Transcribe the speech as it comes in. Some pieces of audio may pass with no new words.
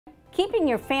keeping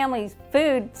your family's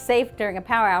food safe during a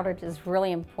power outage is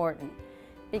really important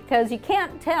because you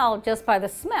can't tell just by the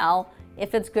smell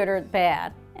if it's good or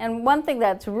bad. And one thing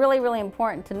that's really, really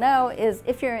important to know is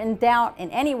if you're in doubt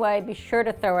in any way, be sure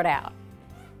to throw it out.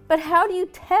 But how do you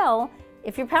tell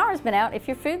if your power's been out, if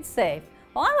your food's safe?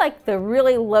 Well, I like the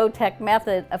really low-tech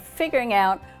method of figuring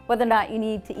out whether or not you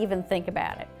need to even think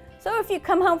about it. So if you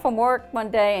come home from work one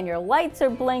day and your lights are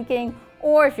blinking,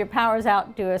 or if your power's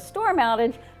out due to a storm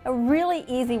outage, a really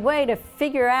easy way to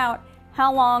figure out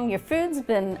how long your food's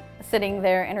been sitting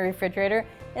there in a refrigerator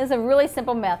is a really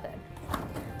simple method.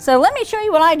 So let me show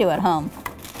you what I do at home.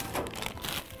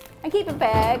 I keep a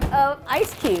bag of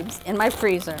ice cubes in my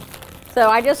freezer.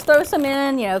 So I just throw some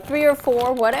in, 3 or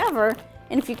 4, whatever.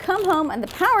 And if you come home and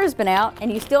the power's been out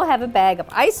and you still have a bag of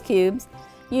ice cubes,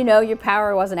 you know your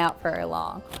power wasn't out very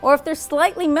long. Or if they're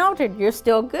slightly melted, you're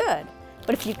still good.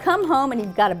 But if you come home and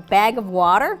you've got a bag of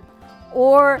water,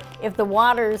 or if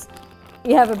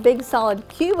you have a big solid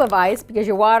cube of ice because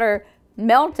your water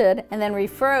melted and then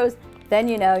refroze, then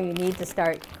you know you need to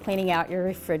start cleaning out your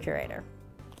refrigerator.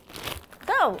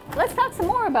 So let's talk some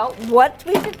more about what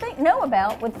we should know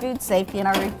about with food safety in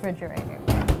our refrigerator.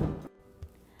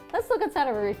 Let's look inside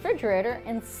of a refrigerator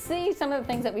and see some of the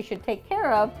things that we should take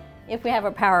care of if we have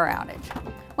a power outage.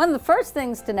 One of the first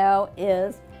things to know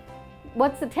is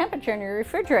what's the temperature in your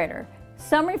refrigerator.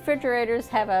 Some refrigerators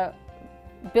have a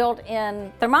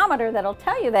built-in thermometer that'll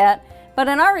tell you that, but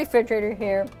in our refrigerator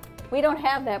here, we don't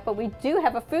have that, but we do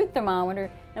have a food thermometer,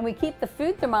 and we keep the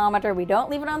food thermometer, we don't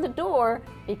leave it on the door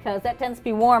because that tends to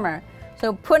be warmer.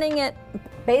 So putting it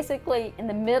basically in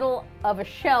the middle of a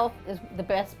shelf is the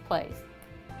best place.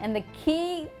 And the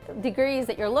key degrees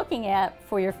that you're looking at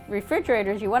for your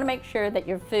refrigerators, you want to make sure that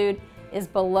your food is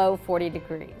below 40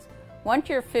 degrees. Once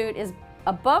your food is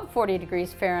above 40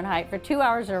 degrees Fahrenheit for 2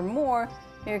 hours or more,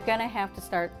 you're going to have to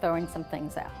start throwing some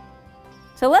things out.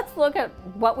 So let's look at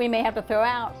what we may have to throw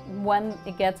out when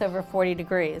it gets over 40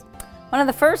 degrees. One of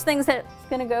the first things that's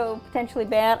going to go potentially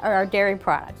bad are our dairy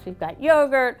products. We've got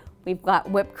yogurt, we've got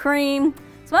whipped cream.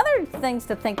 Some other things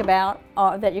to think about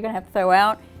that you're going to have to throw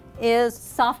out is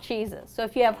soft cheeses. So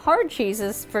if you have hard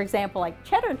cheeses, for example, like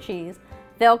cheddar cheese,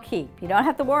 they'll keep. You don't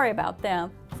have to worry about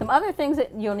them. Some other things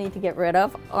that you'll need to get rid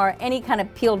of are any kind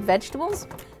of peeled vegetables.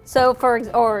 So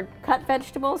or cut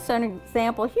vegetables. So an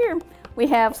example here, we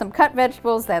have some cut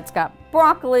vegetables that's got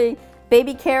broccoli,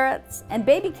 baby carrots, and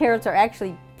baby carrots are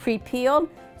actually pre-peeled,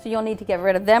 so you'll need to get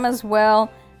rid of them as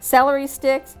well. Celery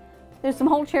sticks. There's some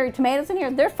whole cherry tomatoes in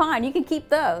here. They're fine, you can keep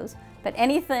those. But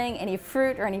anything, any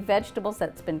fruit or any vegetables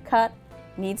that's been cut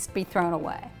needs to be thrown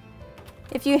away.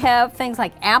 If you have things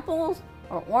like apples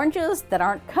or oranges that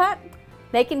aren't cut,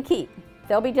 they can keep.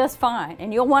 They'll be just fine.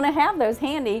 And you'll want to have those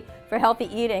handy for healthy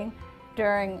eating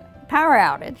during power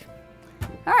outage.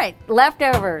 All right,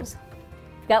 leftovers.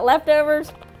 Got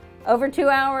leftovers over 2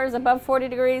 hours, above 40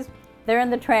 degrees. They're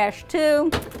in the trash too.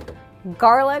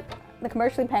 Garlic, the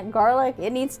commercially packed garlic,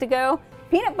 it needs to go.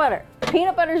 Peanut butter.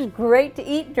 Peanut butter is great to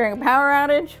eat during a power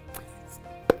outage.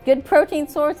 Good protein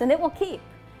source, and it will keep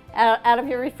out of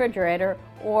your refrigerator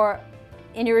or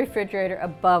in your refrigerator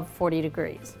above 40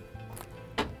 degrees.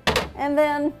 And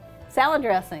then salad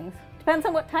dressings. Depends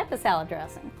on what type of salad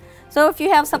dressing. So if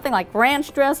you have something like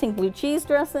ranch dressing, blue cheese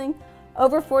dressing,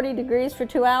 over 40 degrees for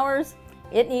 2 hours,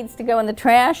 it needs to go in the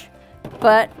trash.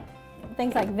 But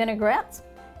things like vinaigrettes,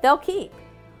 they'll keep.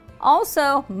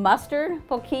 Also, mustard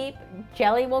will keep,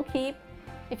 jelly will keep.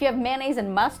 If you have mayonnaise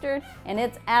and mustard and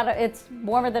it's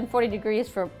warmer than 40 degrees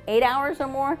for 8 hours or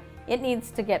more, it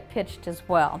needs to get pitched as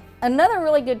well. Another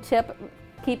really good tip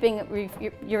keeping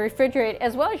your refrigerator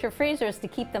as well as your freezer is to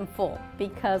keep them full,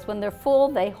 because when they're full,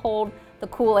 they hold the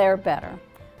cool air better.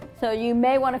 So you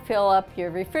may want to fill up your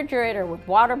refrigerator with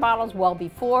water bottles well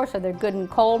before, so they're good and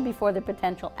cold before the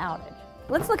potential outage.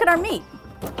 Let's look at our meat.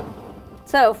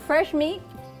 So fresh meat,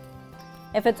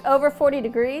 if it's over 40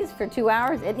 degrees for 2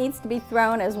 hours, it needs to be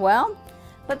thrown as well.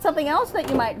 But something else that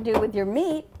you might do with your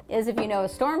meat is if you know a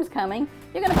storm's coming,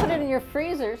 you're going to put it in your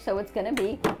freezer so it's going to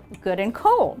be good and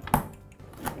cold.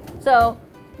 So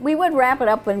we would wrap it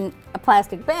up in a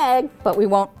plastic bag, but we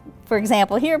won't, for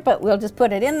example, here, but we'll just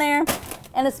put it in there.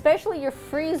 And especially your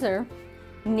freezer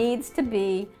needs to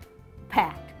be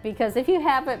packed, because if you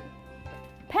have it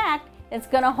packed, it's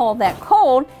going to hold that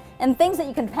cold. And things that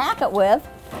you can pack it with,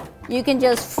 you can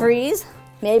just freeze,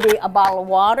 maybe a bottle of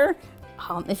water.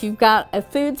 If you've got a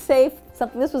food safe,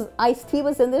 this was iced tea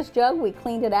was in this jug, we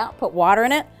cleaned it out, put water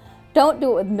in it. Don't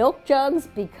do it with milk jugs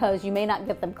because you may not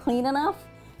get them clean enough.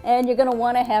 And you're going to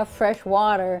want to have fresh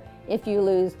water if you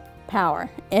lose power,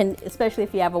 and especially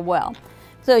if you have a well.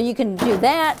 So you can do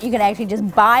that. You can actually just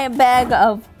buy a bag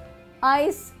of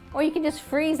ice, or you can just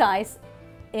freeze ice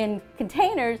in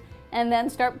containers and then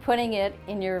start putting it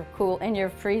in your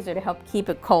freezer to help keep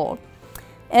it cold.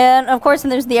 And of course,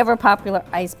 there's the ever popular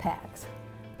ice packs.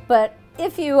 But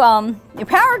if your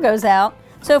power goes out,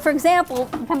 so for example,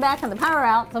 we come back and the power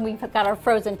out, and we've got our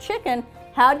frozen chicken,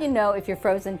 how do you know if your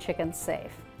frozen chicken's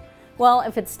safe? Well,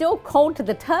 if it's still cold to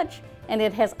the touch and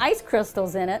it has ice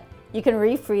crystals in it, you can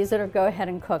refreeze it or go ahead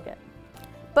and cook it.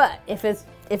 But if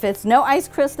it's no ice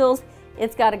crystals,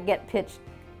 it's got to get pitched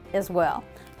as well.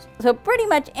 So pretty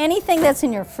much anything that's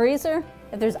in your freezer,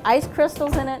 if there's ice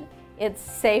crystals in it, it's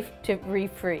safe to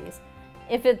refreeze.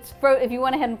 If you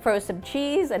went ahead and froze some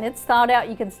cheese and it's thawed out,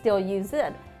 you can still use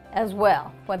it as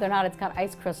well, whether or not it's got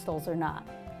ice crystals or not.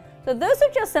 So those are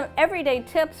just some everyday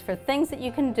tips for things that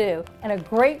you can do, and a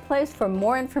great place for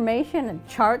more information and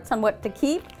charts on what to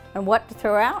keep and what to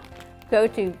throw out. Go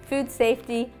to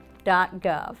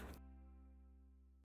foodsafety.gov.